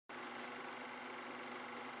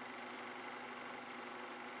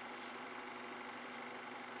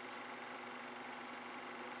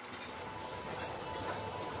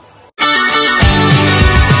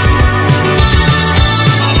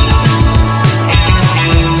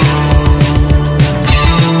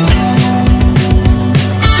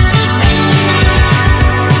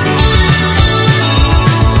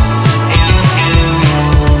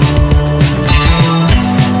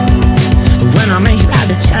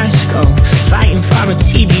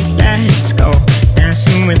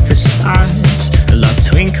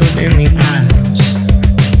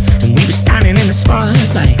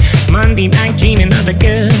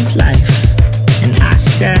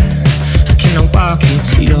walk you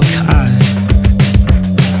to your car.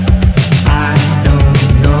 I don't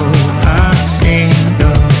know a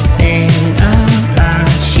single thing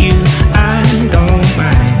about you. I don't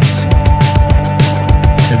mind.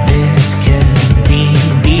 This could be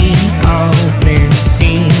the opening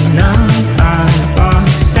scene of our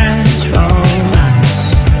box set romance.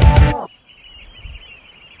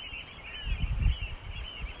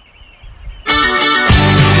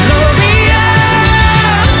 Gloria,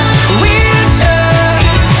 we're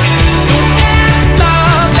just so in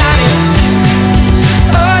love that it's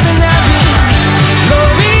ordinary.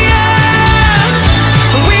 Gloria,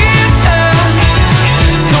 we're just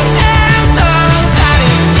so in love that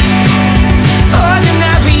it's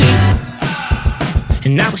ordinary.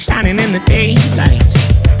 And now we're standing in the daylight,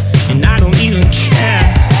 and I don't even care.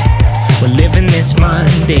 We're living this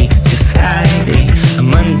Monday to Friday, a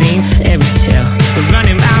mundane fairy tale. We're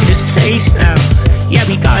running around this place now, yeah,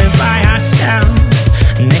 we got it by ourselves.